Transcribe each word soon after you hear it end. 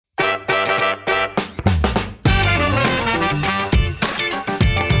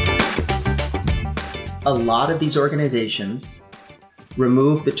a lot of these organizations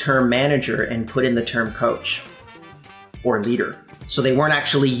removed the term manager and put in the term coach or leader. So they weren't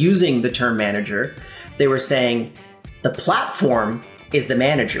actually using the term manager. They were saying the platform is the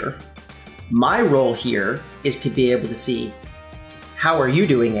manager. My role here is to be able to see, how are you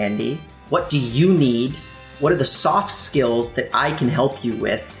doing, Andy? What do you need? What are the soft skills that I can help you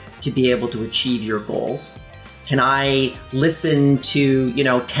with to be able to achieve your goals? Can I listen to,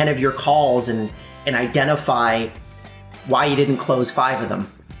 10 of your calls and identify why you didn't close 5 of them,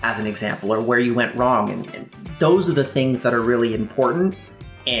 as an example, or where you went wrong? And those are the things that are really important.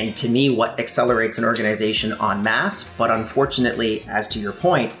 And to me, what accelerates an organization en masse. But unfortunately, as to your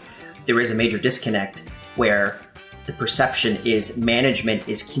point, there is a major disconnect where the perception is management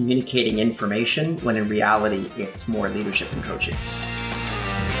is communicating information, when in reality, it's more leadership and coaching.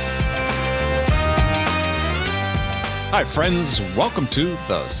 Hi, friends. Welcome to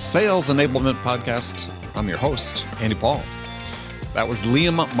the Sales Enablement Podcast. I'm your host, Andy Paul. That was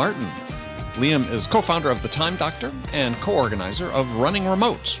Liam Martin. Liam is co-founder of The Time Doctor and co-organizer of Running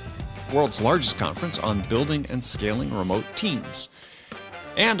Remote, the world's largest conference on building and scaling remote teams.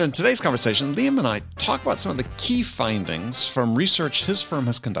 And in today's conversation, Liam and I talk about some of the key findings from research his firm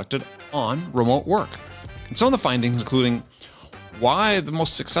has conducted on remote work. And some of the findings including why the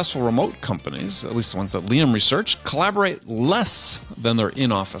most successful remote companies, at least the ones that Liam researched, collaborate less than their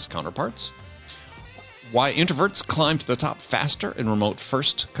in-office counterparts, why introverts climb to the top faster in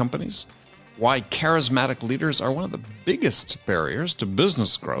remote-first companies, why charismatic leaders are one of the biggest barriers to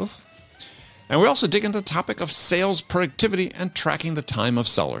business growth, and we also dig into the topic of sales productivity and tracking the time of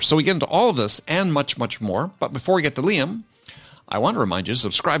sellers. So we get into all of this and much, much more. But before we get to Liam, I want to remind you to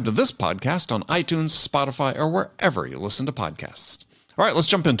subscribe to this podcast on iTunes, Spotify, or wherever you listen to podcasts. All right, let's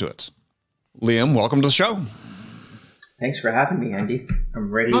jump into it. Liam, welcome to the show. Thanks for having me, Andy. I'm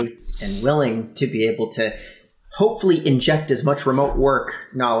ready and willing to be able to hopefully inject as much remote work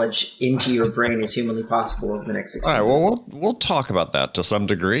knowledge into your brain as humanly possible over the next 6 months. All right, well, we'll talk about that to some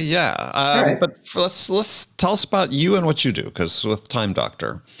degree, yeah. Right. But let's tell us about you and what you do, because with Time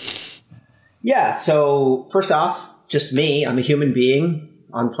Doctor. Yeah, so first off, just me. I'm a human being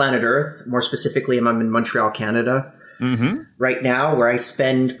on planet Earth. More specifically, I'm in Montreal, Canada right now, where I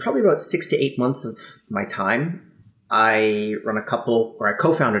spend probably about 6 to 8 months of my time. I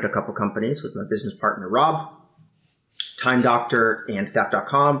co-founded a couple companies with my business partner, Rob, Time Doctor and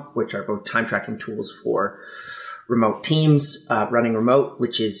Staff.com, which are both time tracking tools for remote teams. Running Remote,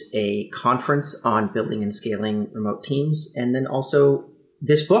 which is a conference on building and scaling remote teams. And then also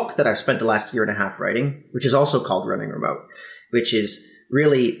this book that I've spent the last year and a half writing, which is also called Running Remote, which is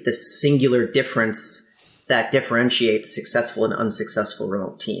really the singular difference that differentiates successful and unsuccessful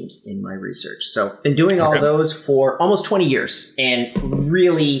remote teams in my research. So been doing all of those for almost 20 years and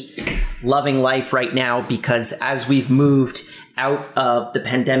really loving life right now, because as we've moved out of the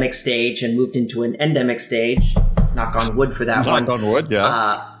pandemic stage and moved into an endemic stage, knock on wood for that one. Knock on wood,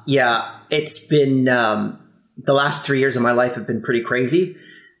 yeah. It's been, the last 3 years of my life have been pretty crazy.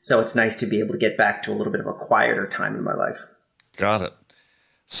 So it's nice to be able to get back to a little bit of a quieter time in my life. Got it.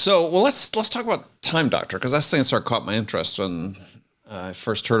 So, well, let's talk about Time Doctor, because that's the thing that sort of caught my interest when I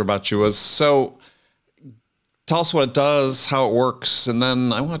first heard about you. So tell us what it does, how it works, and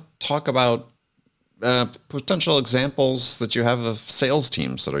then I want to talk about potential examples that you have of sales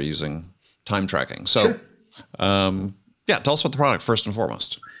teams that are using time tracking. So, sure. Tell us about the product first and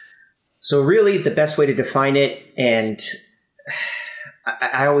foremost. So really the best way to define it, and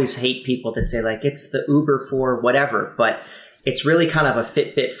I always hate people that say like it's the Uber for whatever, but it's really kind of a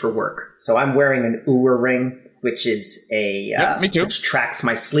Fitbit for work. So I'm wearing an Oura Ring, which is me too. Which tracks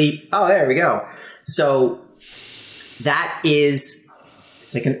my sleep. Oh, there we go. So it's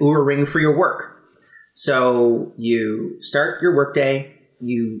like an Oura Ring for your work. So you start your workday,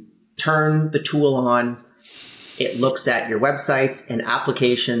 you turn the tool on, it looks at your websites and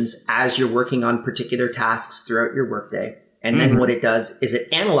applications as you're working on particular tasks throughout your workday. And then what it does is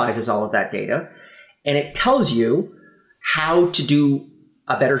it analyzes all of that data and it tells you how to do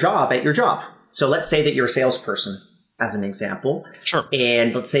a better job at your job. So let's say that you're a salesperson, as an example. Sure.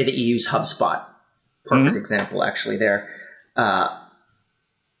 And let's say that you use HubSpot. Perfect example, actually, there.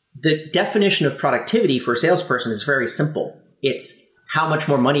 The definition of productivity for a salesperson is very simple. It's how much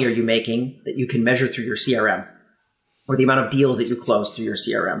more money are you making that you can measure through your CRM, or the amount of deals that you close through your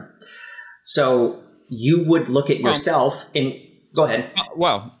CRM. So you would look at yourself and go ahead.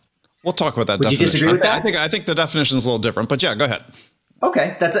 Well, we'll talk about that Would definition. You disagree with that? I think the definition is a little different, but yeah, go ahead.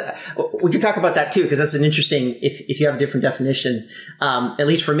 Okay, we can talk about that too, because that's an interesting. If you have a different definition, at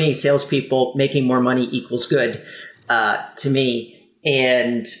least for me, salespeople making more money equals good to me.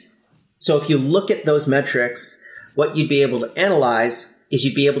 And So if you look at those metrics, what you'd be able to analyze is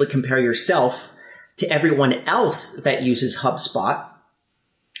you'd be able to compare yourself to everyone else that uses HubSpot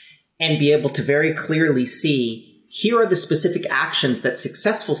and be able to very clearly see, here are the specific actions that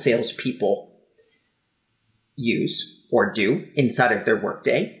successful salespeople use or do inside of their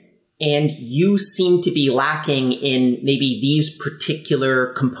workday. And you seem to be lacking in maybe these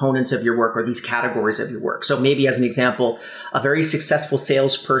particular components of your work or these categories of your work. So maybe as an example, a very successful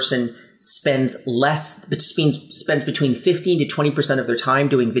salesperson spends between 15 to 20% of their time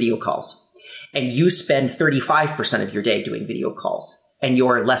doing video calls. And you spend 35% of your day doing video calls, and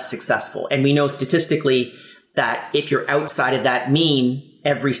you're less successful. And we know statistically that if you're outside of that mean,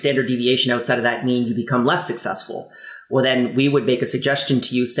 every standard deviation outside of that mean, you become less successful. Well, then we would make a suggestion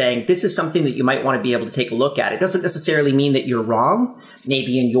to you saying, this is something that you might want to be able to take a look at. It doesn't necessarily mean that you're wrong.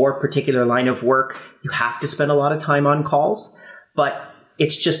 Maybe in your particular line of work, you have to spend a lot of time on calls, but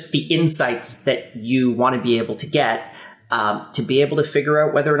it's just the insights that you want to be able to get to be able to figure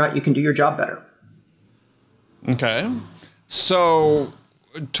out whether or not you can do your job better. Okay. So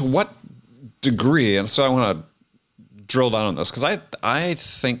to what degree, and so I want to drill down on this, because I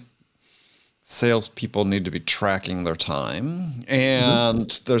think salespeople need to be tracking their time, and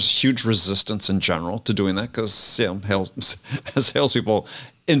there's huge resistance in general to doing that because salespeople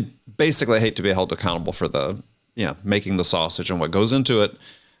basically hate to be held accountable for making the sausage and what goes into it.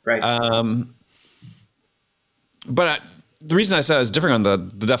 Right. But the reason I said it's different on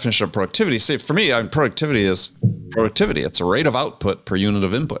the definition of productivity. See, for me, productivity is productivity. It's a rate of output per unit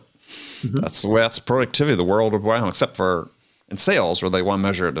of input. That's the way that's productivity the world around, except for in sales, where they want to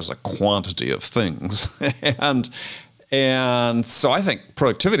measure it as a quantity of things. and so I think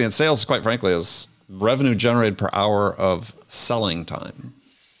productivity in sales, quite frankly, is revenue generated per hour of selling time.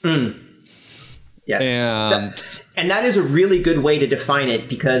 Yes. And that is a really good way to define it,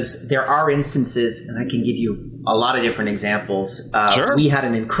 because there are instances, and I can give you a lot of different examples. Sure. We had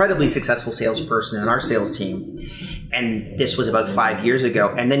an incredibly successful salesperson on our sales team, and this was about 5 years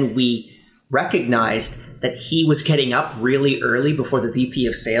ago. And then we recognized that he was getting up really early before the VP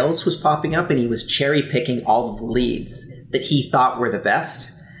of sales was popping up, and he was cherry picking all of the leads that he thought were the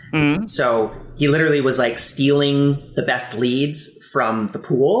best. So he literally was like stealing the best leads from the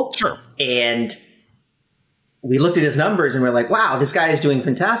pool. Sure. And we looked at his numbers and we're like, wow, this guy is doing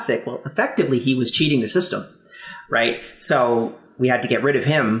fantastic. Well, effectively, he was cheating the system, right? So we had to get rid of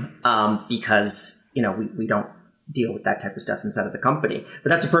him because, we don't deal with that type of stuff inside of the company. But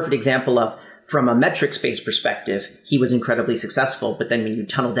that's a perfect example of, from a metrics-based perspective, he was incredibly successful. But then when you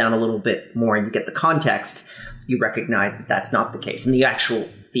tunnel down a little bit more and you get the context, you recognize that that's not the case. And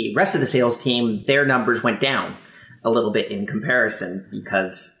the rest of the sales team, their numbers went down a little bit in comparison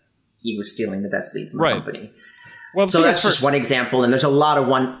because he was stealing the best leads in the company. Well, so that's just one example, and there's a lot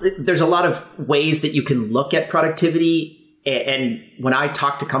of ways that you can look at productivity. And when I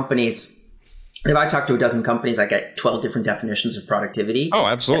talk to companies, if I talk to a dozen companies, I get 12 different definitions of productivity. Oh,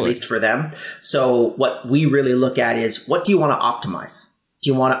 absolutely. At least for them. So what we really look at is, what do you want to optimize? Do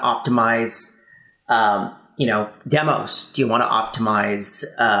you want to optimize, demos? Do you want to optimize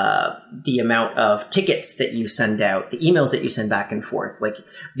the amount of tickets that you send out, the emails that you send back and forth? Like,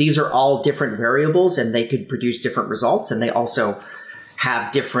 these are all different variables, and they could produce different results, and they also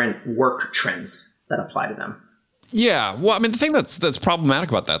have different work trends that apply to them. Yeah. Well, I mean, the thing that's problematic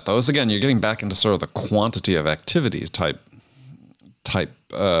about that, though, is, again, you're getting back into sort of the quantity of activities type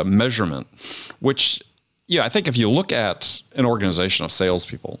measurement, which, I think if you look at an organization of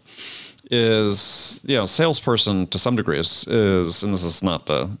salespeople, salesperson to some degree is, and this is not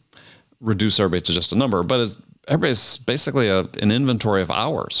to reduce everybody to just a number, but everybody's basically an inventory of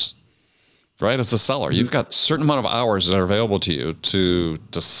hours, right? As a seller, you've got a certain amount of hours that are available to you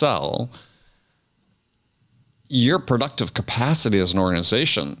to sell. Your productive capacity as an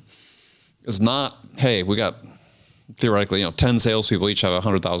organization is not, hey, we got theoretically, 10 salespeople each have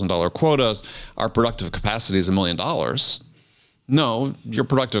 $100,000 quotas. Our productive capacity is $1 million. No, your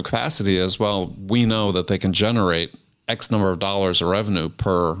productive capacity is, well, we know that they can generate X number of dollars of revenue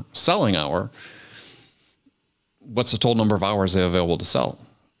per selling hour. What's the total number of hours they have available to sell?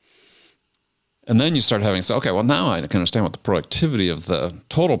 And then you start having, okay, well, now I can understand what the productivity of the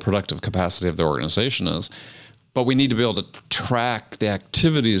total productive capacity of the organization is. But we need to be able to track the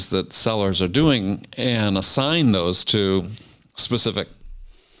activities that sellers are doing and assign those to specific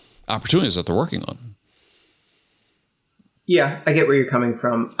opportunities that they're working on. Yeah, I get where you're coming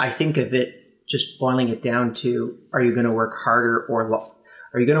from. I think of it just boiling it down to, are you going to work harder or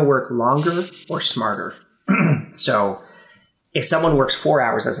are you going to work longer or smarter? So if someone works 4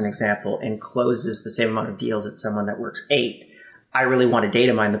 hours, as an example, and closes the same amount of deals as someone that works 8, I really want to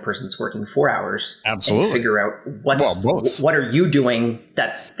data mine the person that's working 4 hours. Absolutely. And figure out what are you doing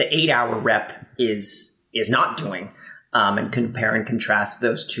that the 8-hour rep is not doing, and compare and contrast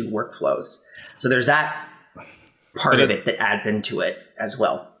those two workflows. So there's that part of it that adds into it as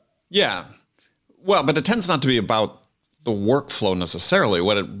well. Yeah. Well, but it tends not to be about the workflow necessarily.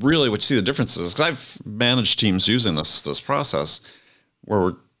 What you see the differences, because I've managed teams using this process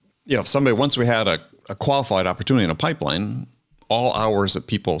where once we had a qualified opportunity in a pipeline, all hours that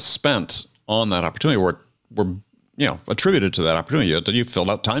people spent on that opportunity were attributed to that opportunity. You filled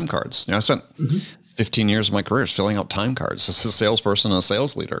out time cards. I spent 15 years of my career filling out time cards as a salesperson and a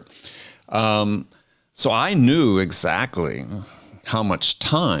sales leader. So I knew exactly how much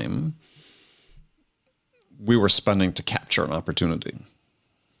time we were spending to capture an opportunity,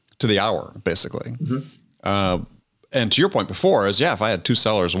 to the hour, basically. And to your point before is, if I had two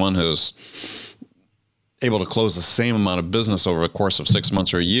sellers, one who's able to close the same amount of business over the course of 6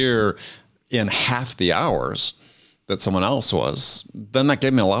 months or a year in half the hours that someone else was, then that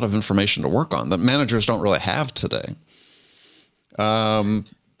gave me a lot of information to work on that managers don't really have today. And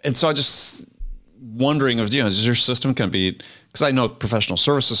so I just wondering, is your system can be, because I know professional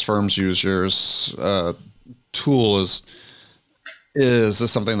services firms use yours tool. Is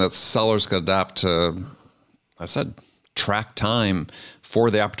this something that sellers could adapt to, track time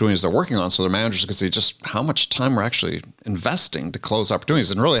for the opportunities they're working on, so their managers can see just how much time we're actually investing to close opportunities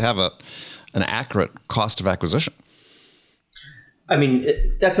and really have an accurate cost of acquisition? I mean,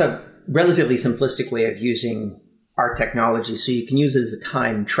 that's a relatively simplistic way of using our technology. So you can use it as a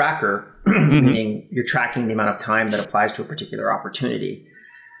time tracker, meaning you're tracking the amount of time that applies to a particular opportunity.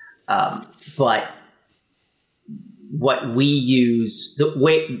 But what we use,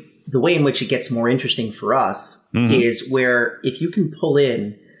 the way in which it gets more interesting for us is where if you can pull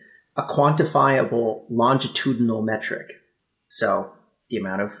in a quantifiable longitudinal metric, so the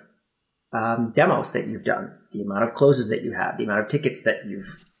amount of demos that you've done, the amount of closes that you have, the amount of tickets that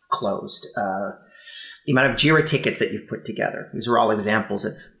you've closed, the amount of Jira tickets that you've put together. These are all examples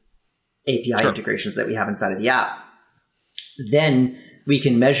of API integrations that we have inside of the app. Then we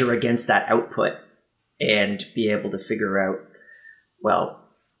can measure against that output and be able to figure out,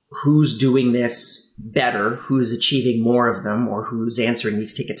 who's doing this better, who's achieving more of them, or who's answering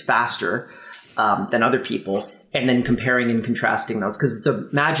these tickets faster than other people, and then comparing and contrasting those. Because the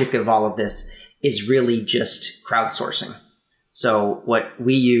magic of all of this is really just crowdsourcing. So what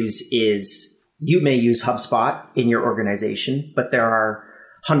we use is, you may use HubSpot in your organization, but there are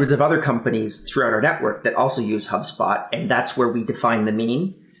hundreds of other companies throughout our network that also use HubSpot, and that's where we define the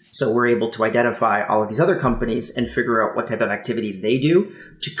mean. So we're able to identify all of these other companies and figure out what type of activities they do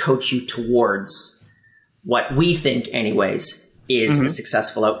to coach you towards what we think, anyways, is a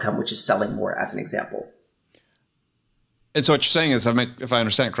successful outcome, which is selling more, as an example. And so what you're saying is, if I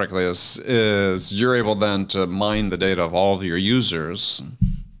understand correctly, is you're able then to mine the data of all of your users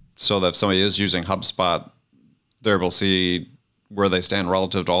so that if somebody is using HubSpot, they're able to see where they stand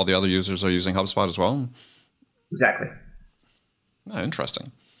relative to all the other users who are using HubSpot as well? Exactly. Oh,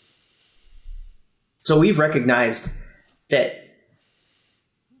 interesting. So we've recognized that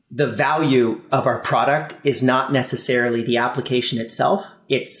the value of our product is not necessarily the application itself.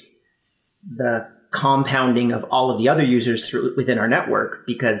 It's the compounding of all of the other users within our network,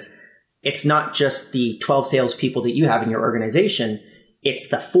 because it's not just the 12 salespeople that you have in your organization. It's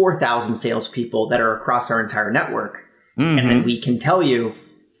the 4,000 salespeople that are across our entire network. And then we can tell you,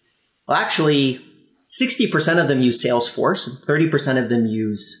 actually, 60% of them use Salesforce, and 30% of them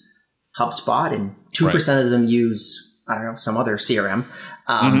use HubSpot, and 2% of them use, some other CRM.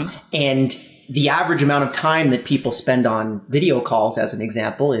 And the average amount of time that people spend on video calls, as an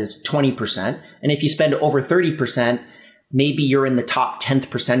example, is 20%. And if you spend over 30%, maybe you're in the top 10th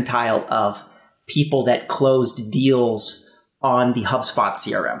percentile of people that closed deals on the HubSpot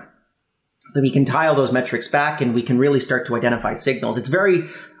CRM. So we can tile those metrics back, and we can really start to identify signals. It's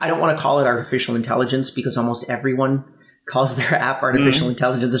I don't want to call it artificial intelligence, because almost everyone calls their app artificial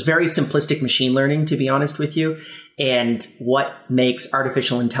intelligence. It's very simplistic machine learning, to be honest with you. And what makes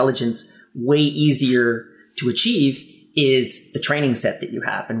artificial intelligence way easier to achieve is the training set that you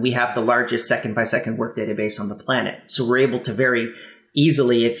have. And we have the largest second-by-second work database on the planet. So we're able to very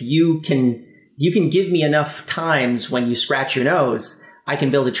easily, if you can give me enough times when you scratch your nose, I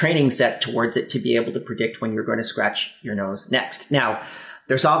can build a training set towards it to be able to predict when you're going to scratch your nose next. Now,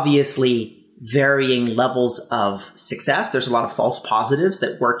 there's obviously varying levels of success. There's a lot of false positives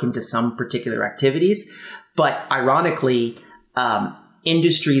that work into some particular activities. But ironically,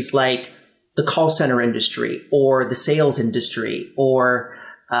 industries like the call center industry or the sales industry or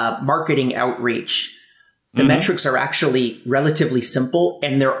marketing outreach The metrics are actually relatively simple,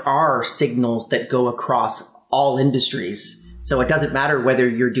 and there are signals that go across all industries. So it doesn't matter whether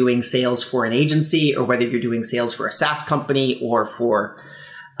you're doing sales for an agency or whether you're doing sales for a SaaS company or for,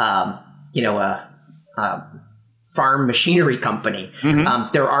 a farm machinery company.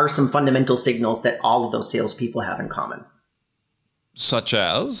 There are some fundamental signals that all of those salespeople have in common. Such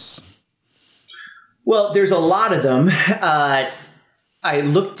as? Well, there's a lot of them. I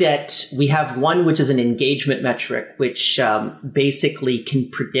looked at, we have one which is an engagement metric, which basically can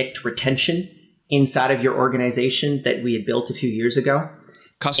predict retention inside of your organization that we had built a few years ago.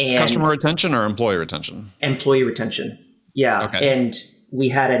 Customer retention or employee retention? Employee retention. Yeah. Okay. And we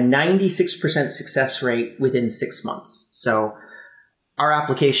had a 96% success rate within 6 months. So our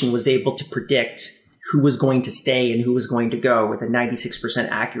application was able to predict who was going to stay and who was going to go with a 96%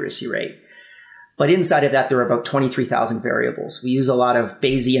 accuracy rate. But inside of that, there are about 23,000 variables. We use a lot of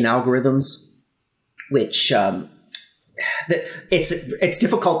Bayesian algorithms, which it's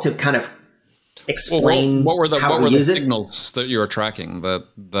difficult to kind of explain. What were the signals that you were tracking that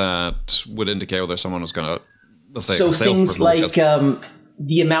would indicate whether someone was going to, let's say, so things like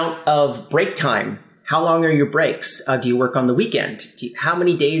the amount of break time. How long are your breaks? Do you work on the weekend? How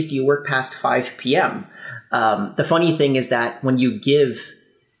many days do you work past 5 p.m.? The funny thing is that when you give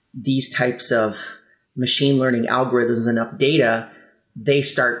these types of machine learning algorithms enough data, they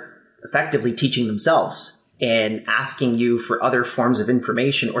start effectively teaching themselves and asking you for other forms of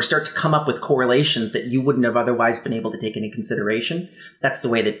information or start to come up with correlations that you wouldn't have otherwise been able to take into consideration. That's the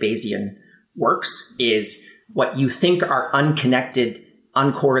way that Bayesian works, is what you think are unconnected,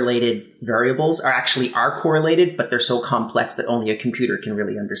 uncorrelated variables are correlated, but they're so complex that only a computer can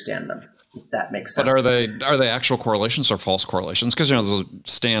really understand them. If that makes sense. But are they actual correlations or false correlations? Because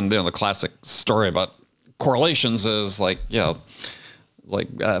the classic story about correlations is like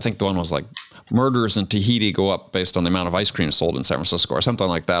I think the one was like murders in Tahiti go up based on the amount of ice cream sold in San Francisco or something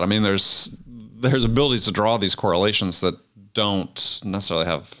like that. I mean, there's abilities to draw these correlations that don't necessarily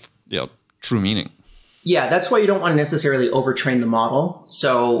have true meaning. Yeah, that's why you don't want to necessarily overtrain the model.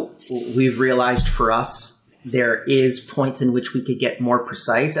 So we've realized for us, there is points in which we could get more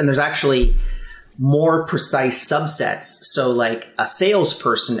precise, and there's actually more precise subsets. So like a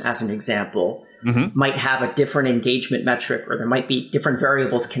salesperson, as an example, might have a different engagement metric, or there might be different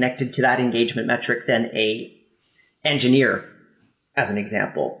variables connected to that engagement metric than a engineer, as an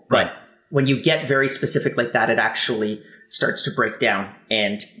example. Right. But when you get very specific like that, it actually starts to break down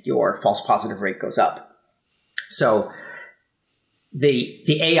and your false positive rate goes up. So the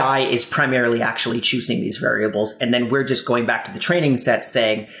AI is primarily actually choosing these variables, and then we're just going back to the training set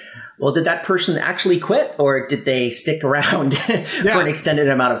saying, well, did that person actually quit, or did they stick around for an extended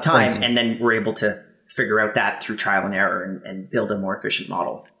amount of time? Right. And then we're able to figure out that through trial and error and build a more efficient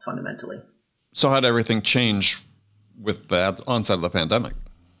model fundamentally. So how did everything change with the onset of the pandemic?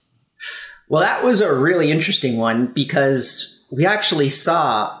 Well, that was a really interesting one, because we actually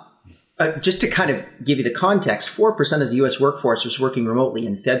saw, just to kind of give you the context, 4% of the U.S. workforce was working remotely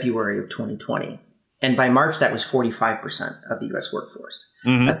in February of 2020. And by March, that was 45% of the U.S. workforce.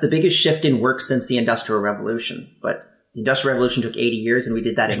 That's the biggest shift in work since the Industrial Revolution. But the Industrial Revolution took 80 years, and we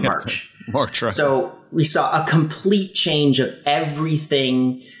did that in March. March, right. So we saw a complete change of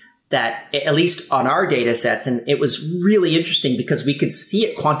everything that, at least on our data sets, and it was really interesting because we could see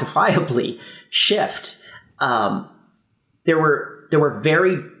it quantifiably shift. There were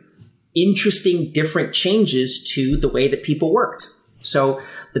very interesting different changes to the way that people worked. So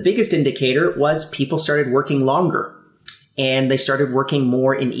the biggest indicator was people started working longer, and they started working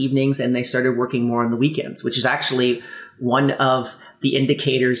more in evenings, and they started working more on the weekends, which is actually one of the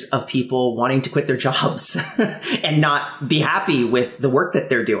indicators of people wanting to quit their jobs and not be happy with the work that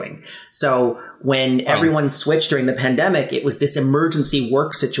they're doing. So when everyone switched during the pandemic, it was this emergency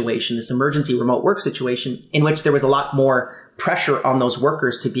work situation, this emergency remote work situation, in which there was a lot more pressure on those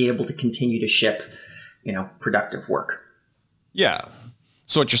workers to be able to continue to ship, productive work. Yeah.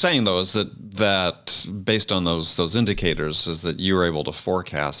 So what you're saying, though, is that based on those indicators, is that you were able to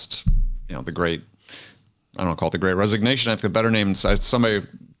forecast, the great, I don't know, call it the Great Resignation. I think a better name, somebody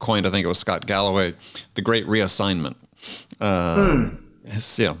coined, I think it was Scott Galloway, the Great Reassignment.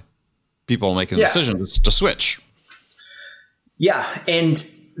 It's, people making decisions to switch. Yeah, and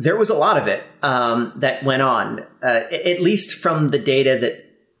there was a lot of it that went on, at least from the data that,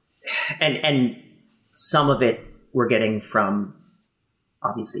 and some of it we're getting from,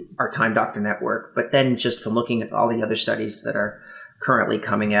 obviously, our Time Doctor network, but then just from looking at all the other studies that are currently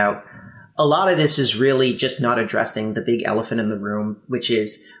coming out. A lot of this is really just not addressing the big elephant in the room, which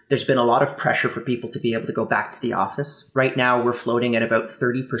is there's been a lot of pressure for people to be able to go back to the office. Right now, we're floating at about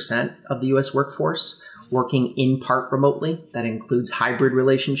 30% of the U.S. workforce working in part remotely. That includes hybrid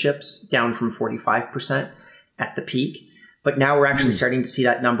relationships, down from 45% at the peak. But now we're actually starting to see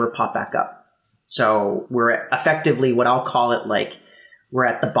that number pop back up. So we're at effectively what I'll call it, like we're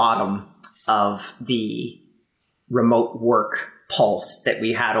at the bottom of the remote work pulse that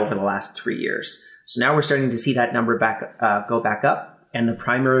we had over the last 3 years. So now we're starting to see that number go back up. And the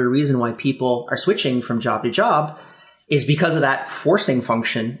primary reason why people are switching from job to job is because of that forcing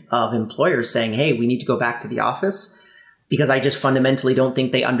function of employers saying, hey, we need to go back to the office, because I just fundamentally don't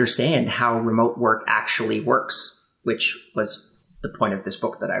think they understand how remote work actually works, which was the point of this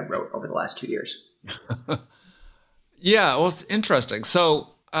book that I wrote over the last 2 years. Yeah, well, it's interesting. So,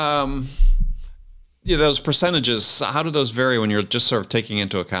 those percentages, how do those vary when you're just sort of taking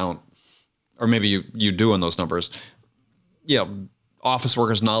into account, or maybe you do in those numbers, office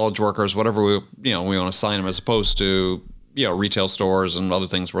workers, knowledge workers, whatever we want to assign them, as opposed to, retail stores and other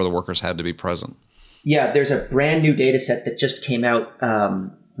things where the workers had to be present? Yeah, there's a brand new data set that just came out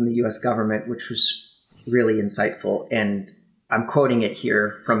from the U.S. government, which was really insightful. And I'm quoting it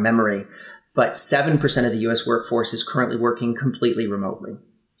here from memory, but 7% of the U.S. workforce is currently working completely remotely.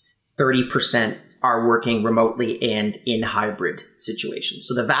 30% are working remotely and in hybrid situations.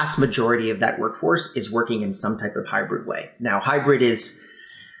 So the vast majority of that workforce is working in some type of hybrid way. Now, hybrid is,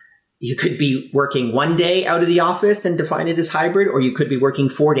 you could be working 1 day out of the office and define it as hybrid, or you could be working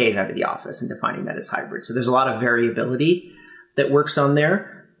 4 days out of the office and defining that as hybrid. So there's a lot of variability that works on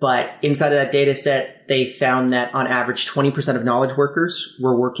there. But inside of that data set, they found that on average, 20% of knowledge workers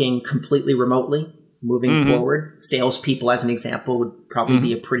were working completely remotely moving forward. Salespeople, as an example, would probably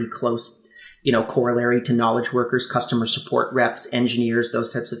be a pretty close, corollary to knowledge workers, customer support reps, engineers,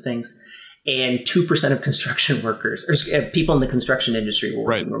 those types of things. And 2% of construction workers, or people in the construction industry, were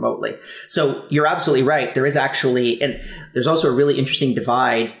working remotely. So you're absolutely right. There is actually, and there's also a really interesting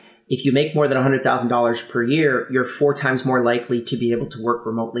divide. If you make more than $100,000 per year, you're 4 times more likely to be able to work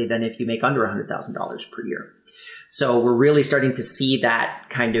remotely than if you make under $100,000 per year. So we're really starting to see that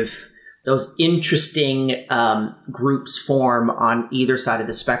kind of, those interesting groups form on either side of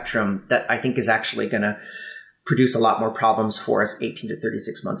the spectrum that I think is actually going to produce a lot more problems for us 18 to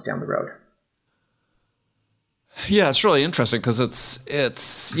 36 months down the road. Yeah, it's really interesting because it's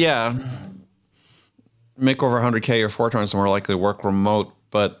make over 100K, you're 4 times more likely to work remote,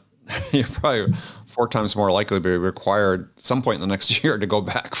 but you're probably 4 times more likely to be required some point in the next year to go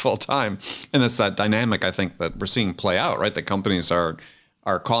back full time. And it's that dynamic, I think, that we're seeing play out, right? The companies are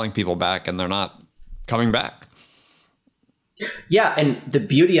calling people back and they're not coming back. Yeah. And the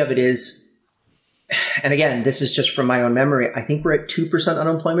beauty of it is, and again, this is just from my own memory, I think we're at 2%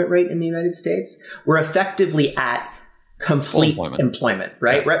 unemployment rate in the United States. We're effectively at complete employment,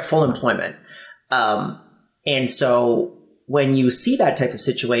 right? Yeah. We're at full employment. And so when you see that type of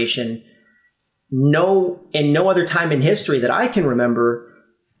situation, no other time in history that I can remember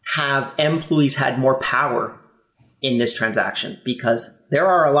have employees had more power in this transaction, because there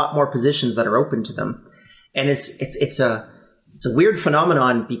are a lot more positions that are open to them. And it's a weird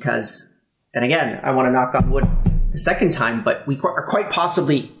phenomenon because, and again, I want to knock on wood a second time, but we are quite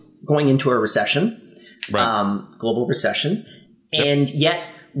possibly going into a recession, global recession. Yep. And yet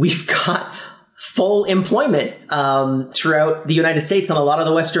we've got full employment throughout the United States and a lot of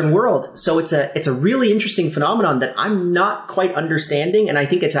the Western world. So it's a really interesting phenomenon that I'm not quite understanding. And I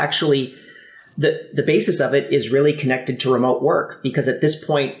think it's actually the basis of it is really connected to remote work, because at this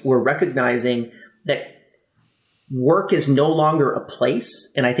point we're recognizing that work is no longer a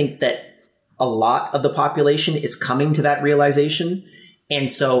place. And I think that a lot of the population is coming to that realization. And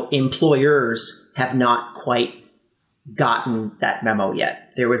so employers have not quite gotten that memo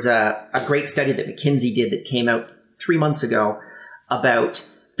yet. There was a great study that McKinsey did that came out 3 months ago about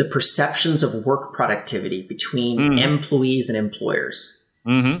the perceptions of work productivity between employees and employers.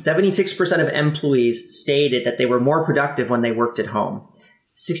 76% of employees stated that they were more productive when they worked at home.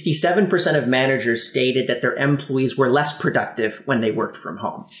 67% of managers stated that their employees were less productive when they worked from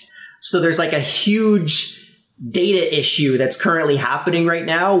home. So there's like a huge data issue that's currently happening right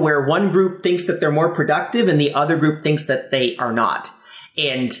now, where one group thinks that they're more productive and the other group thinks that they are not.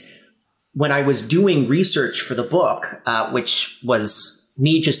 And when I was doing research for the book, which was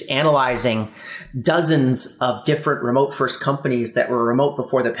me just analyzing dozens of different remote first companies that were remote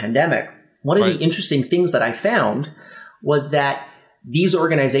before the pandemic, one of the interesting things that I found was that these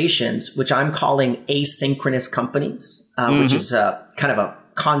organizations, which I'm calling asynchronous companies, which is kind of a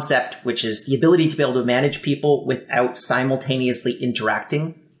concept, which is the ability to be able to manage people without simultaneously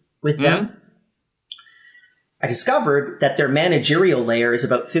interacting with them. I discovered that their managerial layer is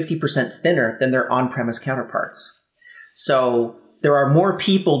about 50% thinner than their on-premise counterparts. So there are more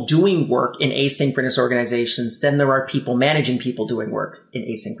people doing work in asynchronous organizations than there are people managing people doing work in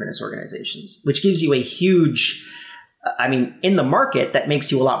asynchronous organizations, which gives you a huge, in the market, that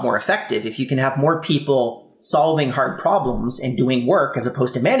makes you a lot more effective. If you can have more people solving hard problems and doing work as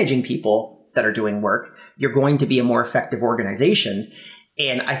opposed to managing people that are doing work, you're going to be a more effective organization.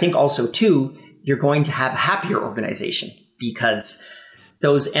 And I think also, too, you're going to have a happier organization because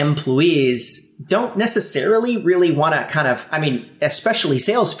those employees don't necessarily really want to especially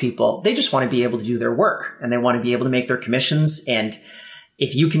salespeople, they just want to be able to do their work and they want to be able to make their commissions. And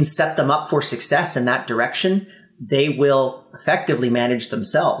if you can set them up for success in that direction, they will effectively manage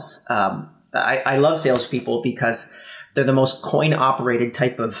themselves. I love salespeople because they're the most coin-operated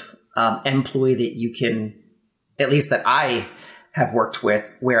type of employee that you can, at least that I have worked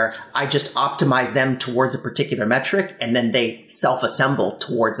with, where I just optimize them towards a particular metric and then they self-assemble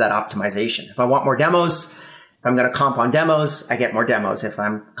towards that optimization. If I want more demos, if I'm going to comp on demos, I get more demos. If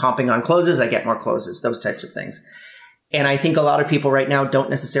I'm comping on closes, I get more closes, those types of things. And I think a lot of people right now don't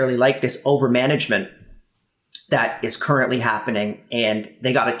necessarily like this over-management that is currently happening. And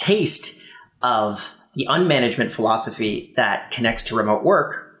they got a taste of the unmanagement philosophy that connects to remote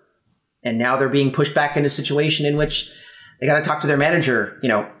work. And now they're being pushed back into a situation in which they got to talk to their manager,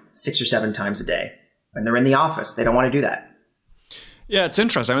 6 or 7 times a day. When they're in the office, they don't want to do that. Yeah, it's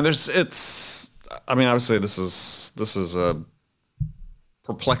interesting. Obviously this is a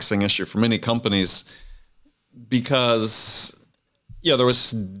perplexing issue for many companies because, there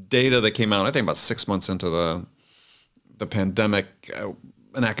was data that came out, I think about 6 months into the pandemic,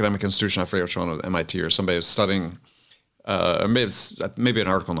 an academic institution, I forget which one, MIT or somebody was studying, maybe an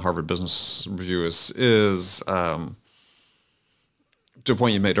article in the Harvard Business Review is to a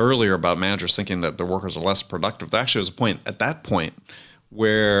point you made earlier about managers thinking that their workers are less productive. There actually was a point at that point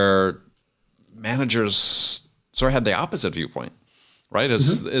where managers sort of had the opposite viewpoint, right?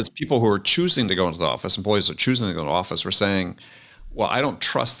 As people who are choosing to go into the office, employees are choosing to go into the office, were saying, well, I don't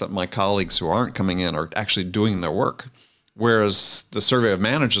trust that my colleagues who aren't coming in are actually doing their work. Whereas the survey of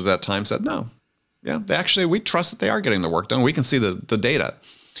managers at that time said, no, we trust that they are getting the work done. We can see the data.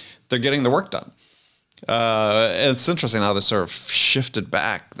 They're getting the work done. And it's interesting how this sort of shifted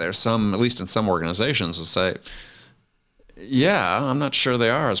back. There's some, at least in some organizations, that say, I'm not sure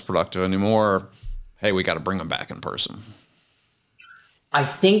they are as productive anymore. Hey, we got to bring them back in person. I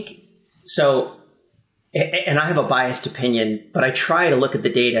think so. And I have a biased opinion, but I try to look at the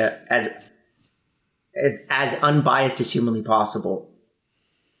data as unbiased as humanly possible.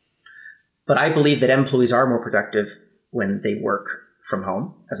 But I believe that employees are more productive when they work from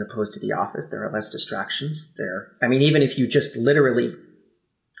home as opposed to the office. There are less distractions there. Even if you just literally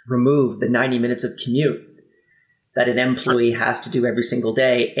remove the 90 minutes of commute that an employee has to do every single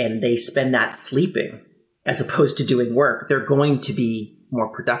day and they spend that sleeping as opposed to doing work, they're going to be more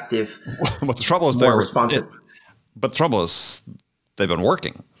productive. But the trouble is more responsive. But the trouble is they've been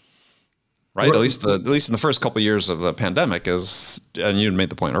working, right? At least in the first couple of years of the pandemic, and you made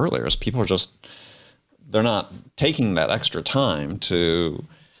the point earlier, is people are they're not taking that extra time to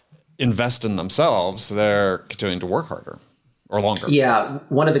invest in themselves. They're continuing to work harder or longer. Yeah.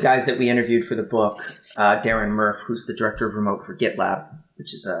 One of the guys that we interviewed for the book, Darren Murph, who's the director of remote for GitLab,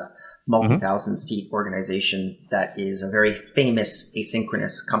 which is a multi-thousand seat organization that is a very famous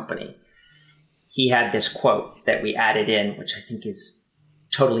asynchronous company. He had this quote that we added in, which I think is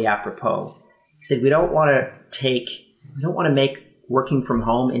totally apropos. He said, we don't want to make working from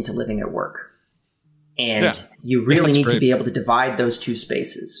home into living at work. And you really need to be able to divide those two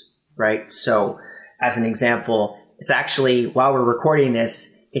spaces, right? So as an example, it's actually, while we're recording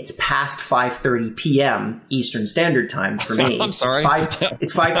this, it's past 5:30 p.m. Eastern Standard Time for me. I'm sorry.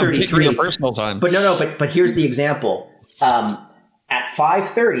 It's 5:33. Your personal time. But but here's the example. At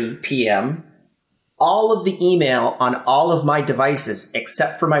 5:30 p.m., all of the email on all of my devices,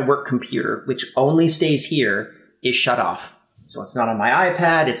 except for my work computer, which only stays here, is shut off. So it's not on my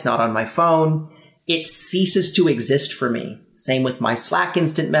iPad. It's not on my phone. It ceases to exist for me. Same with my Slack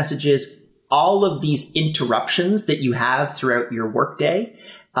instant messages. All of these interruptions that you have throughout your workday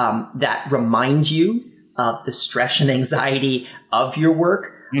that remind you of the stress and anxiety of your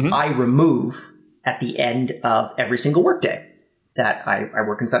work, I remove at the end of every single workday that I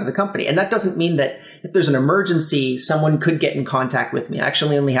work inside of the company. And that doesn't mean that if there's an emergency, someone could get in contact with me. I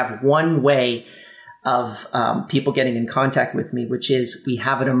actually only have one way of people getting in contact with me, which is we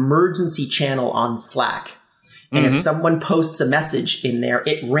have an emergency channel on Slack. And if someone posts a message in there,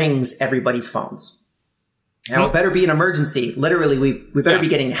 it rings everybody's phones. Now, it better be an emergency. Literally, we better be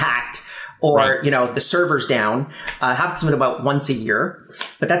getting hacked, or, Right. the server's down. Happens about once a year,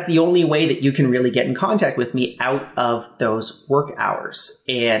 but that's the only way that you can really get in contact with me out of those work hours.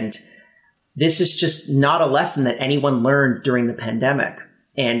 And this is just not a lesson that anyone learned during the pandemic.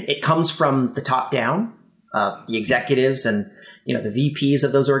 And it comes from the top down. The executives and, the VPs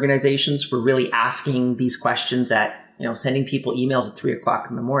of those organizations were really asking these questions at, sending people emails at 3:00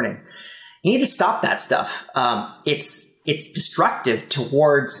 in the morning. You need to stop that stuff. It's destructive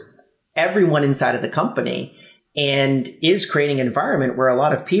towards everyone inside of the company and is creating an environment where a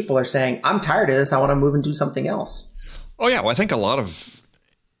lot of people are saying, I'm tired of this. I want to move and do something else. Oh, yeah. Well, I think a lot of,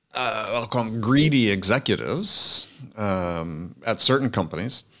 I'll call them greedy executives at certain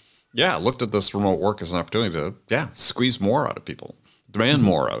companies, looked at this remote work as an opportunity to, squeeze more out of people, demand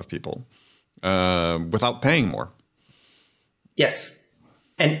more out of people without paying more. Yes.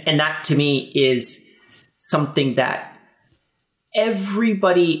 And that to me is something that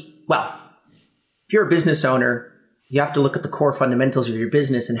everybody, if you're a business owner, you have to look at the core fundamentals of your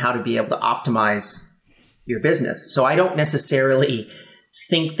business and how to be able to optimize your business. So I don't necessarily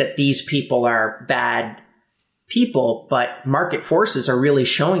think that these people are bad people, but market forces are really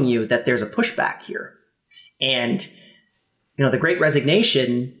showing you that there's a pushback here. And, the Great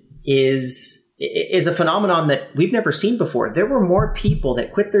Resignation is a phenomenon that we've never seen before. There were more people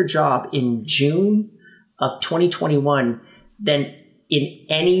that quit their job in June of 2021 than in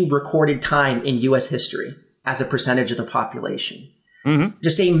any recorded time in U.S. history as a percentage of the population. Mm-hmm.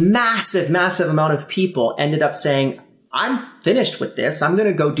 Just a massive, massive amount of people ended up saying, I'm finished with this. I'm going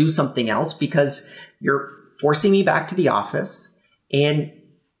to go do something else because you're forcing me back to the office and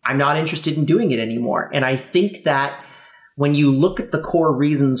I'm not interested in doing it anymore. And I think that when you look at the core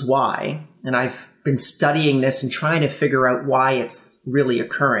reasons why, and I've been studying this and trying to figure out why it's really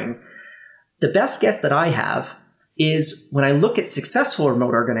occurring, the best guess that I have is when I look at successful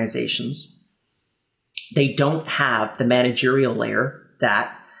remote organizations, they don't have the managerial layer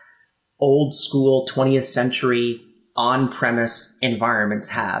that old school 20th century on-premise environments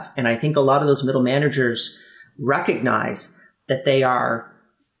have. And I think a lot of those middle managers recognize that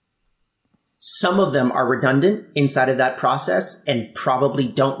some of them are redundant inside of that process and probably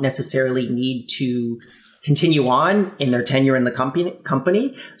don't necessarily need to continue on in their tenure in the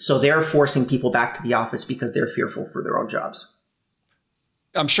company. So they're forcing people back to the office because they're fearful for their own jobs.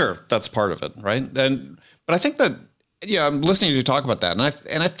 I'm sure that's part of it, right? But I think that, I'm listening to you talk about that,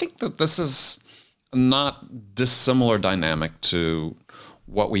 and I think that this is not dissimilar dynamic to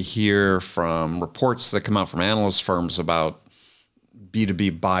what we hear from reports that come out from analyst firms about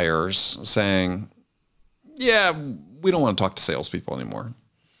B2B buyers saying, we don't want to talk to salespeople anymore.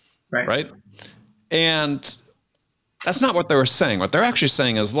 Right. And that's not what they were saying. What they're actually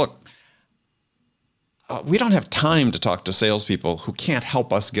saying is, look, we don't have time to talk to salespeople who can't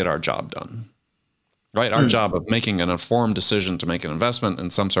help us get our job done. Right. Our job of making an informed decision to make an investment in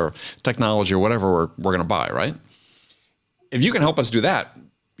some sort of technology or whatever we're going to buy. Right. If you can help us do that,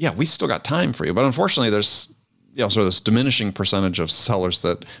 we still got time for you. But unfortunately, there's sort of this diminishing percentage of sellers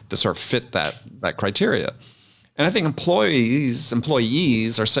that sort of fit that criteria. And I think employees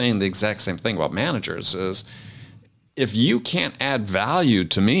are saying the exact same thing about managers is, if you can't add value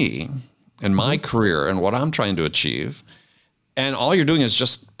to me in my career and what I'm trying to achieve, and all you're doing is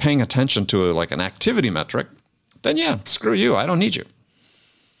just paying attention to an activity metric, then screw you. I don't need you.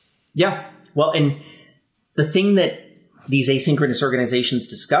 Yeah. Well, and the thing that these asynchronous organizations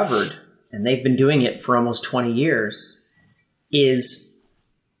discovered, and they've been doing it for almost 20 years, is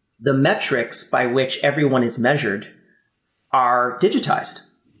the metrics by which everyone is measured are digitized.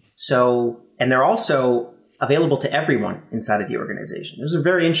 So, and they're also available to everyone inside of the organization. There's a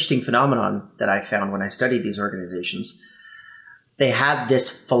very interesting phenomenon that I found when I studied these organizations. They had this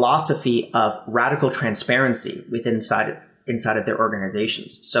philosophy of radical transparency inside of their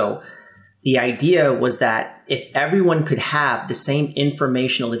organizations. So the idea was that if everyone could have the same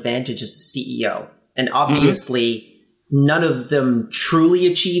informational advantage as the CEO, and obviously none of them truly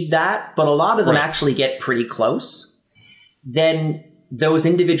achieve that, but a lot of them actually get pretty close, then those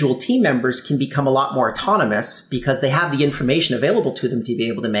individual team members can become a lot more autonomous because they have the information available to them to be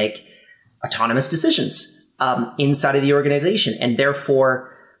able to make autonomous decisions inside of the organization. And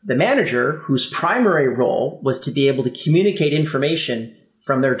therefore, the manager, whose primary role was to be able to communicate information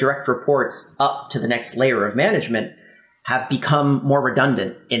from their direct reports up to the next layer of management, have become more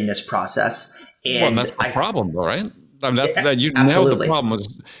redundant in this process. And that's the problem, though, right? I mean, you absolutely nailed the problem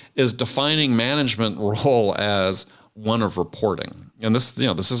is defining management role as one of reporting. And this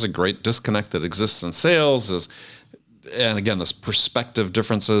is a great disconnect that exists in sales. And again, this perspective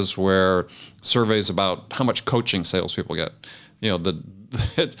differences where surveys about how much coaching salespeople get.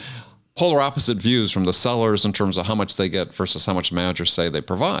 polar opposite views from the sellers in terms of how much they get versus how much managers say they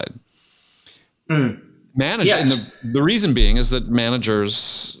provide. Yes. And the reason being is that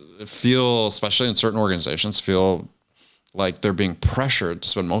managers feel, especially in certain organizations, feel like they're being pressured to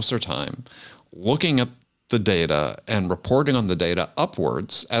spend most of their time looking at the data and reporting on the data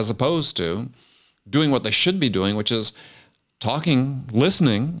upwards, as opposed to doing what they should be doing, which is talking,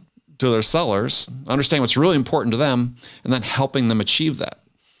 listening to their sellers, understanding what's really important to them, and then helping them achieve that.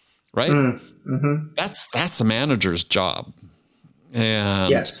 Right? Mm-hmm. That's a manager's job.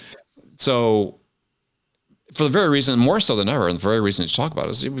 And yes. So for the very reason, more so than ever, and the very reason you talk about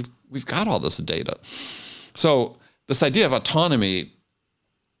it is we've got all this data. So this idea of autonomy,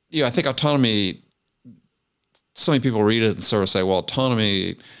 I think autonomy, so many people read it and sort of say, well,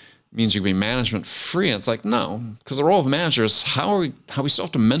 autonomy means you can be management free. And it's like, no, because the role of manager is how we still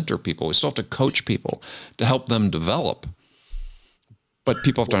have to mentor people. We still have to coach people to help them develop. But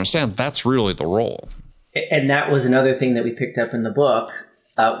people have to understand that's really the role. And that was another thing that we picked up in the book,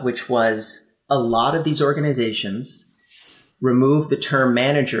 which was a lot of these organizations remove the term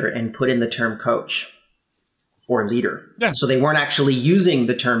manager and put in the term coach or leader. Yeah. So they weren't actually using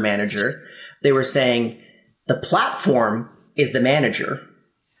the term manager. They were saying the platform is the manager.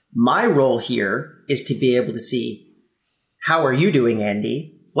 My role here is to be able to see, how are you doing,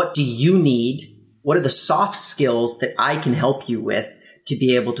 Andy? What do you need? What are the soft skills that I can help you with to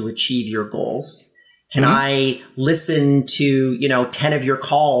be able to achieve your goals? Can I listen to, 10 of your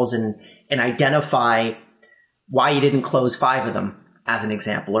calls and identify why you didn't close 5 of them, as an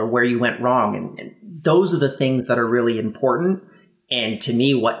example, or where you went wrong? And those are the things that are really important. And to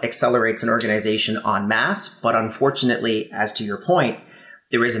me, what accelerates an organization en masse. But unfortunately, as to your point,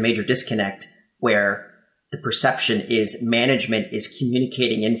 there is a major disconnect where the perception is management is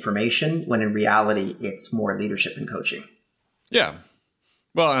communicating information, when in reality, it's more leadership and coaching. Yeah.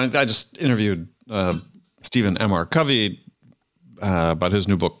 Well, I just interviewed Stephen M.R. Covey about his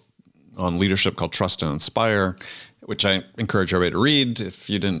new book on leadership called Trust and Inspire, which I encourage everybody to read if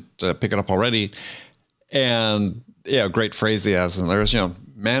you didn't pick it up already. And great phrase he has. And there's,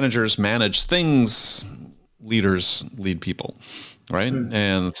 managers manage things, leaders lead people, right? And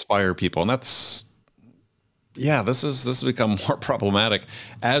inspire people. And that's, this has become more problematic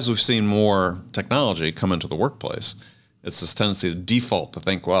as we've seen more technology come into the workplace. It's this tendency to default to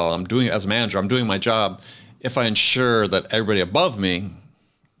think, well, as a manager, I'm doing my job if I ensure that everybody above me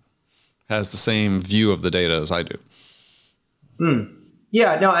has the same view of the data as I do.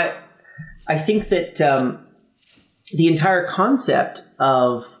 Yeah, no, I think that the entire concept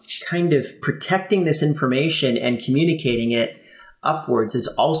of kind of protecting this information and communicating it upwards is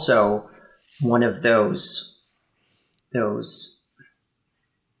also one of those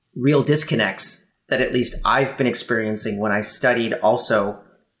real disconnects that at least I've been experiencing when I studied also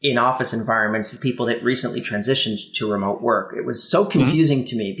in office environments of people that recently transitioned to remote work. It was so confusing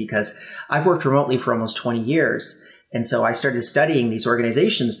to me because I've worked remotely for almost 20 years. And so I started studying these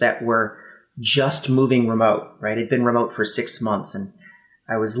organizations that were just moving remote, right? It'd been remote for 6 months and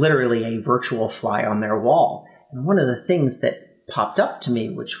I was literally a virtual fly on their wall. And one of the things that popped up to me,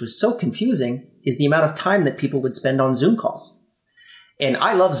 which was so confusing, is the amount of time that people would spend on Zoom calls. And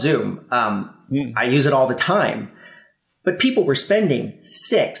I love Zoom. I use it all the time. But people were spending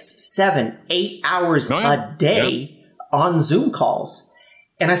 6, 7, 8 hours a day on Zoom calls.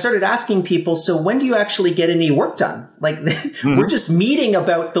 And I started asking people, so when do you actually get any work done? Like, we're just meeting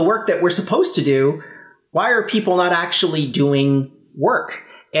about the work that we're supposed to do. Why are people not actually doing work?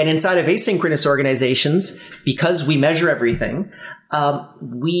 And inside of asynchronous organizations, because we measure everything,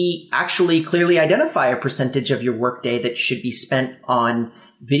 we actually clearly identify a percentage of your workday that should be spent on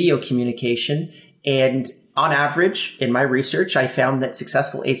video communication. And on average, in my research, I found that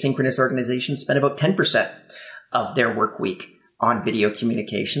successful asynchronous organizations spend about 10% of their work week on video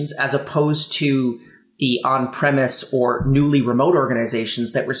communications, as opposed to the on-premise or newly remote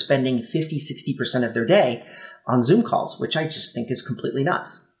organizations that were spending 50, 60% of their day on Zoom calls, which I just think is completely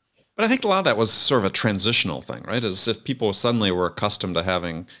nuts. But I think a lot of that was sort of a transitional thing, right? As if people suddenly were accustomed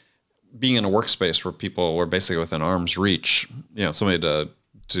to being in a workspace where people were basically within arm's reach, somebody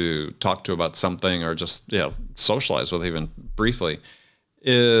to talk to about something or just, socialize with even briefly.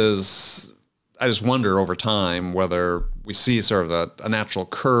 I just wonder over time whether we see sort of a natural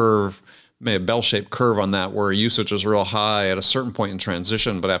curve, maybe a bell-shaped curve on that, where usage is real high at a certain point in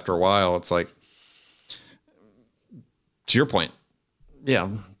transition, but after a while, it's like, to your point, you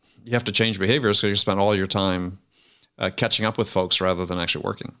have to change behaviors because you spend all your time catching up with folks rather than actually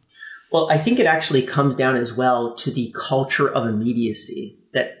working. Well, I think it actually comes down as well to the culture of immediacy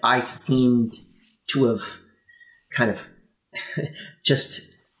that I seemed to have kind of just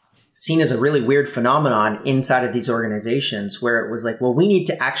seen as a really weird phenomenon inside of these organizations where it was like, well, we need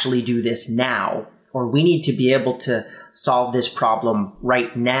to actually do this now, or we need to be able to solve this problem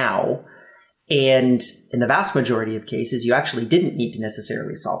right now. And in the vast majority of cases, you actually didn't need to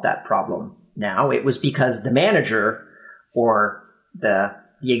necessarily solve that problem now. It was because the manager or the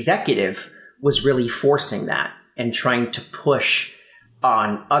executive was really forcing that and trying to push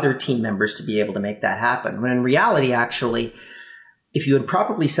on other team members to be able to make that happen. When in reality, actually, if you had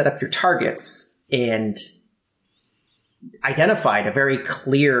properly set up your targets and identified a very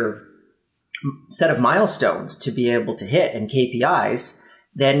clear set of milestones to be able to hit and KPIs,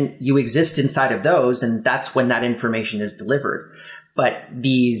 then you exist inside of those, and that's when that information is delivered. But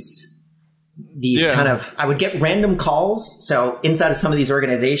these kind of, I would get random calls. So inside of some of these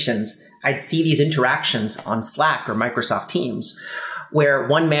organizations, I'd see these interactions on Slack or Microsoft Teams where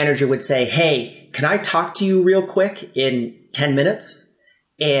one manager would say, hey, can I talk to you real quick in 10 minutes?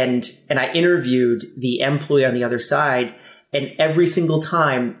 And I interviewed the employee on the other side. And every single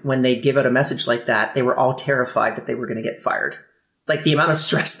time when they'd give out a message like that, they were all terrified that they were going to get fired. Like the amount of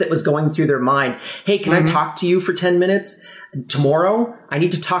stress that was going through their mind. Hey, can I talk to you for 10 minutes tomorrow? I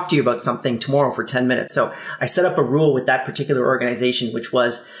need to talk to you about something tomorrow for 10 minutes. So I set up a rule with that particular organization, which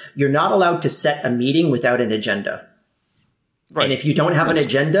was you're not allowed to set a meeting without an agenda. Right. And if you don't have an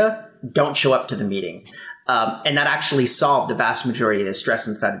agenda, don't show up to the meeting. And that actually solved the vast majority of the stress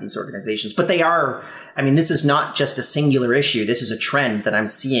inside of these organizations. But they are, I mean, this is not just a singular issue. This is a trend that I'm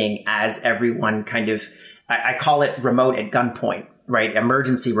seeing as everyone kind of, I call it remote at gunpoint, right?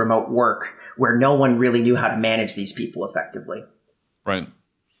 Emergency remote work, where no one really knew how to manage these people effectively. Right.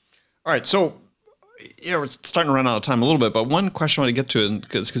 All right. So, we're starting to run out of time a little bit, but one question I want to get to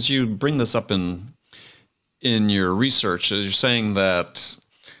is because you bring this up in your research, is you're saying that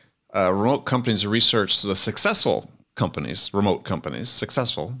remote companies research the successful companies, remote companies,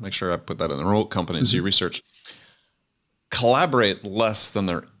 successful, make sure I put that in the remote companies you research, collaborate less than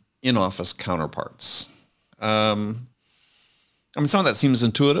their in-office counterparts. I mean, some of that seems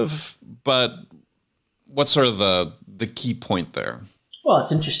intuitive, but what's sort of the key point there? Well,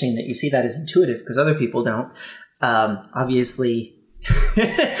 it's interesting that you see that as intuitive because other people don't. Obviously,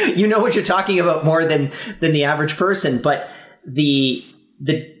 you know what you're talking about more than the average person, but the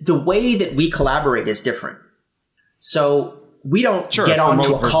way that we collaborate is different. So we don't get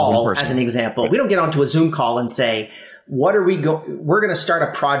onto a call, as an example. Right. We don't get onto a Zoom call and say, we're going to start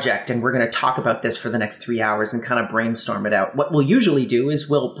a project and we're going to talk about this for the next 3 hours and kind of brainstorm it out. What we'll usually do is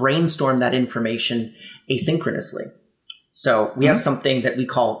we'll brainstorm that information asynchronously. So we have something that we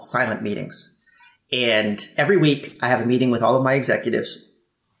call silent meetings. And every week I have a meeting with all of my executives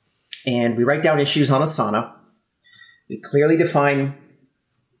and we write down issues on Asana. We clearly define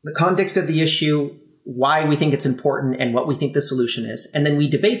the context of the issue, why we think it's important and what we think the solution is. And then we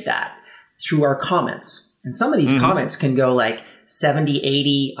debate that through our comments. And some of these comments can go like 70,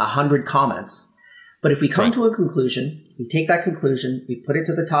 80, 100 comments. But if we come to a conclusion, we take that conclusion, we put it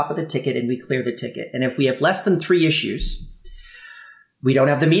to the top of the ticket and we clear the ticket. And if we have less than 3 issues, we don't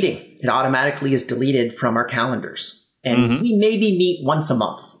have the meeting. It automatically is deleted from our calendars. And we maybe meet once a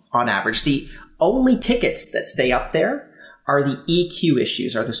month on average. The only tickets that stay up there are the EQ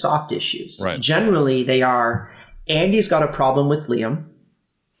issues, are the soft issues. Right. Generally, they are, Andy's got a problem with Liam,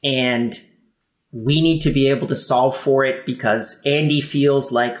 and we need to be able to solve for it because Andy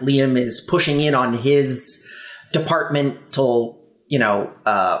feels like Liam is pushing in on his departmental,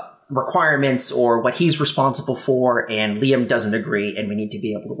 requirements or what he's responsible for, and Liam doesn't agree, and we need to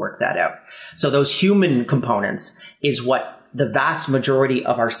be able to work that out. So those human components is what the vast majority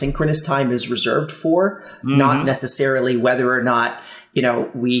of our synchronous time is reserved for, not necessarily whether or not,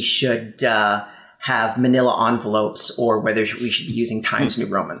 we should have manila envelopes or whether we should be using Times New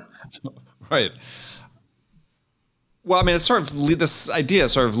Roman. Right. Well, I mean, it's sort of this idea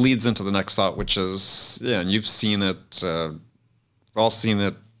sort of leads into the next thought, which is, and you've seen it, we've all seen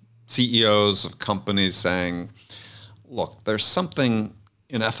it, CEOs of companies saying, look, there's something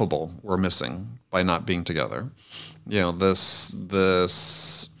ineffable we're missing by not being together. This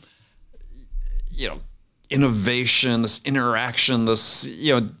innovation, this interaction, they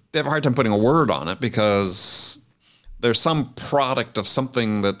have a hard time putting a word on it because there's some product of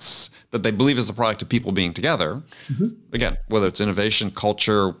something that they believe is the product of people being together. Again, whether it's innovation,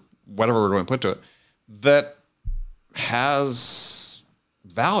 culture, whatever we're going to put to it, that has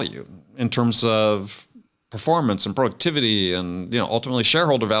value in terms of performance and productivity and, ultimately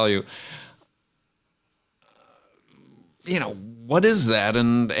shareholder value. What is that?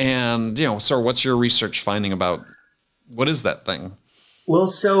 And sir, what's your research finding about what is that thing? Well,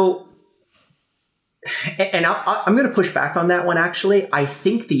 so And I'm going to push back on that one, actually. I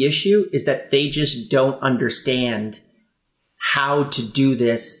think the issue is that they just don't understand how to do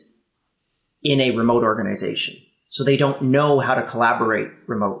this in a remote organization. So they don't know how to collaborate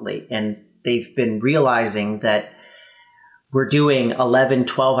remotely. And they've been realizing that we're doing 11,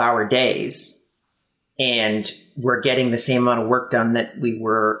 12-hour days, and we're getting the same amount of work done that we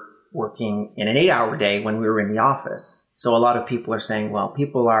were working in an 8-hour day when we were in the office. So a lot of people are saying, well,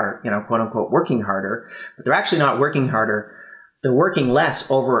 people are, quote unquote, working harder, but they're actually not working harder. They're working less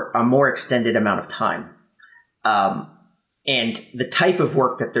over a more extended amount of time. And the type of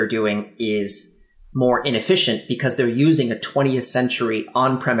work that they're doing is more inefficient because they're using a 20th century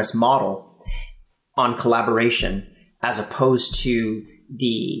on-premise model on collaboration as opposed to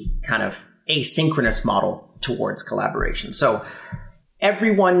the kind of asynchronous model towards collaboration. So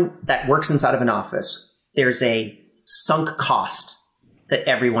everyone that works inside of an office, there's a sunk cost that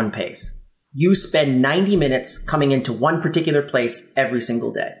everyone pays. You spend 90 minutes coming into one particular place every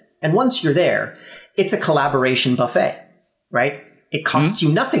single day. And once you're there, it's a collaboration buffet, right? It costs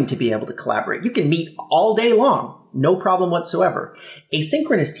you nothing to be able to collaborate. You can meet all day long, no problem whatsoever.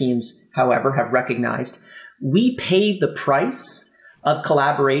 Asynchronous teams, however, have recognized we pay the price of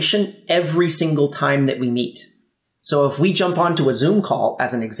collaboration every single time that we meet. So if we jump onto a Zoom call,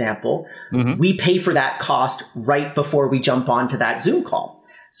 as an example, we pay for that cost right before we jump onto that Zoom call.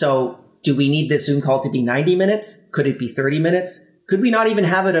 So do we need this Zoom call to be 90 minutes? Could it be 30 minutes? Could we not even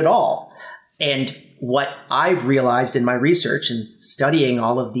have it at all? And what I've realized in my research and studying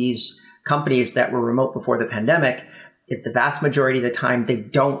all of these companies that were remote before the pandemic is the vast majority of the time they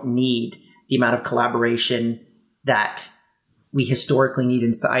don't need the amount of collaboration that we historically need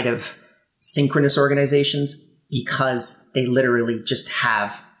inside of synchronous organizations, because they literally just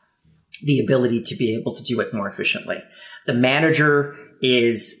have the ability to be able to do it more efficiently. The manager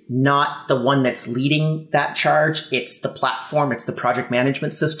is not the one that's leading that charge. It's the platform, it's the project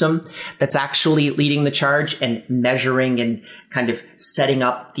management system that's actually leading the charge and measuring and kind of setting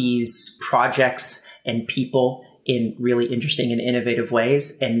up these projects and people in really interesting and innovative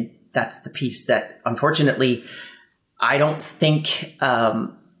ways. And that's the piece that, unfortunately, I don't think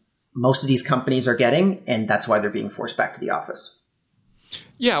most of these companies are getting, and that's why they're being forced back to the office.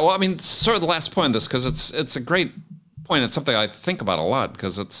 Yeah, well, I mean, sort of the last point of this, because it's a great point. It's something I think about a lot,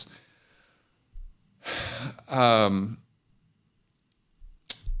 because it's author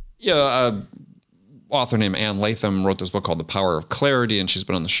named Ann Latham wrote this book called The Power of Clarity, and she's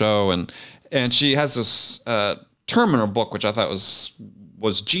been on the show, and she has this term in her book, which I thought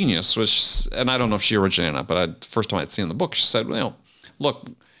was genius, and I don't know if she originated it, but first time I'd seen the book, she said, well, look,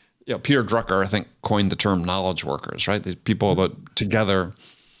 Peter Drucker, I think, coined the term knowledge workers, right? These people that together.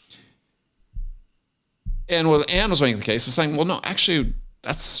 And what Anne was making the case is saying, well, no, actually,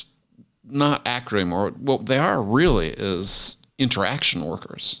 that's not accurate anymore. What they are really is interaction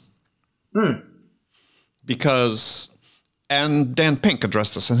workers. Because, and Dan Pink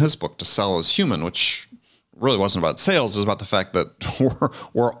addressed this in his book, To Sell is Human, which really wasn't about sales. It was about the fact that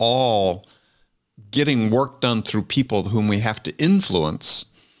we're all getting work done through people whom we have to influence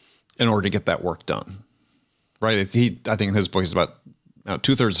in order to get that work done, right? I think in his book, he's about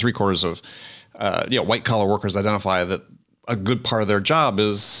 2/3, 3/4 of white collar workers identify that a good part of their job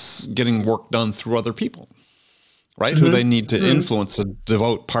is getting work done through other people, right? Who they need to influence to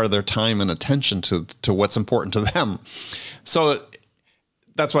devote part of their time and attention to what's important to them. So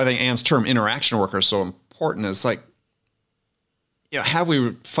that's why I think Ann's term interaction worker is so important. It's like, have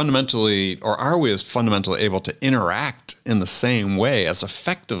we fundamentally, or are we as fundamentally able to interact in the same way as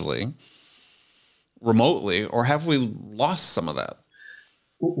effectively remotely, or have we lost some of that?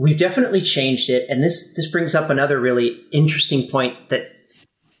 We've definitely changed it. And this brings up another really interesting point that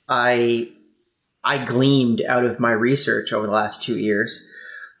I gleaned out of my research over the last 2 years,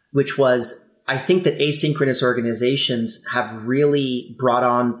 which was, I think that asynchronous organizations have really brought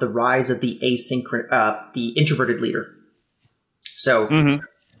on the rise of the introverted leader. So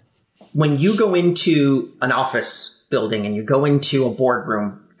when you go into an office building and you go into a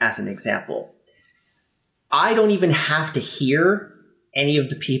boardroom, as an example, I don't even have to hear any of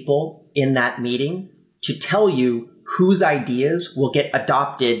the people in that meeting to tell you whose ideas will get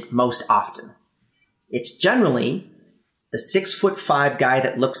adopted most often. It's generally the 6'5" guy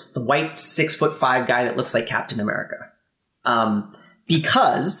the white 6'5" guy that looks like Captain America.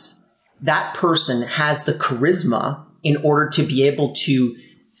 Because that person has the charisma in order to be able to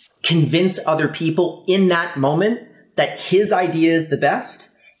convince other people in that moment that his idea is the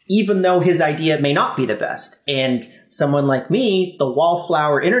best, even though his idea may not be the best. And someone like me, the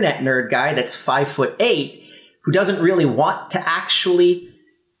wallflower internet nerd guy that's 5'8", who doesn't really want to actually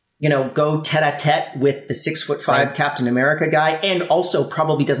go tete-a-tete with the 6'5" Captain America guy, and also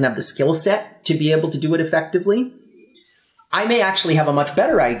probably doesn't have the skill set to be able to do it effectively, I may actually have a much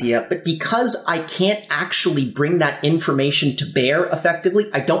better idea, but because I can't actually bring that information to bear effectively,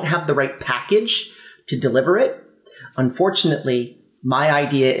 I don't have the right package to deliver it. Unfortunately, my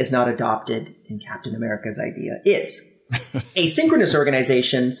idea is not adopted and Captain America's idea is. Asynchronous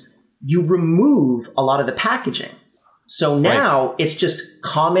organizations, you remove a lot of the packaging. So now it's just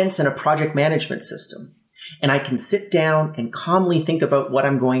comments and a project management system. And I can sit down and calmly think about what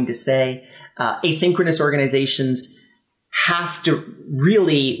I'm going to say. Asynchronous organizations have to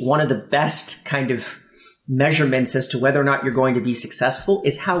really, one of the best kind of measurements as to whether or not you're going to be successful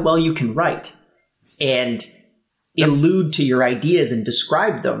is how well you can write and allude to your ideas and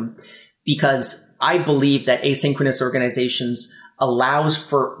describe them, because I believe that asynchronous organizations allows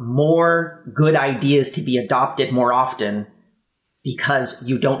for more good ideas to be adopted more often because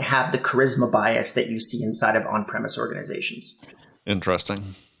you don't have the charisma bias that you see inside of on-premise organizations. Interesting.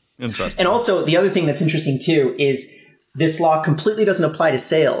 And also the other thing that's interesting too is this law completely doesn't apply to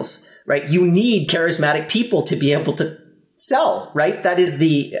sales, right? You need charismatic people to be able to sell, right? That is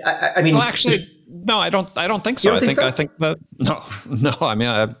I mean, well, actually, no, I don't think so. I think that no. I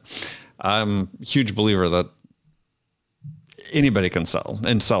mean, I'm a huge believer that anybody can sell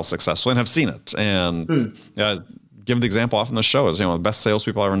and sell successfully, and have seen it. And give the example often the show is, the best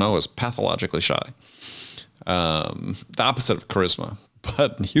salespeople I ever know is pathologically shy. The opposite of charisma,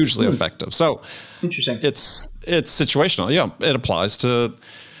 but hugely effective. So interesting. It's situational. Yeah, it applies to,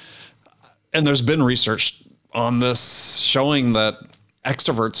 and there's been research on this showing that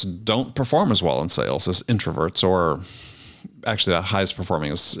extroverts don't perform as well in sales as introverts, or actually the highest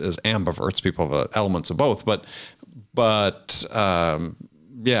performing is ambiverts, people have elements of both. But the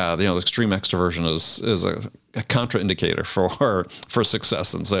extreme extroversion is a contraindicator for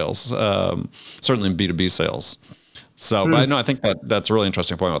success in sales, certainly in B2B sales. So, but I think that's a really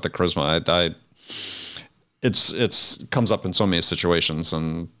interesting point about the charisma. It's comes up in so many situations,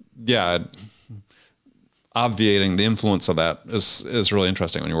 and obviating the influence of that is really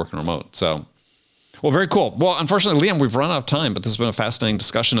interesting when you're working remote. So, well, very cool. Well, unfortunately, Liam, we've run out of time, but this has been a fascinating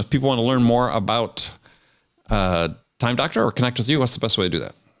discussion. If people want to learn more about Time Doctor or connect with you, what's the best way to do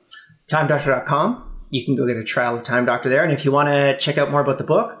that? TimeDoctor.com. You can go get a trial of Time Doctor there. And if you want to check out more about the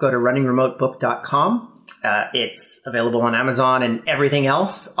book, go to runningremotebook.com. It's available on Amazon and everything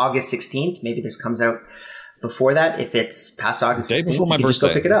else. August 16th. Maybe this comes out before that. If it's past August 16th, day before my you can birthday. just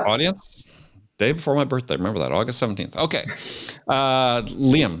go pick it up. Audience, day before my birthday. Remember that, August 17th. Okay.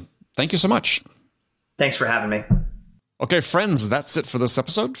 Liam, thank you so much. Thanks for having me. Okay, friends, that's it for this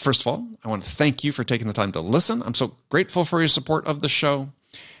episode. First of all, I want to thank you for taking the time to listen. I'm so grateful for your support of the show.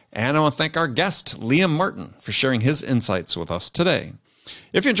 And I want to thank our guest, Liam Martin, for sharing his insights with us today.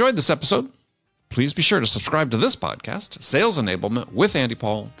 If you enjoyed this episode, please be sure to subscribe to this podcast, Sales Enablement with Andy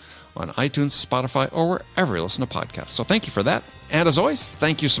Paul, on iTunes, Spotify, or wherever you listen to podcasts. So thank you for that. And as always,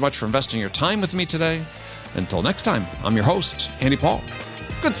 thank you so much for investing your time with me today. Until next time, I'm your host, Andy Paul.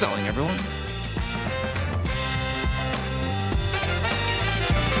 Good selling, everyone.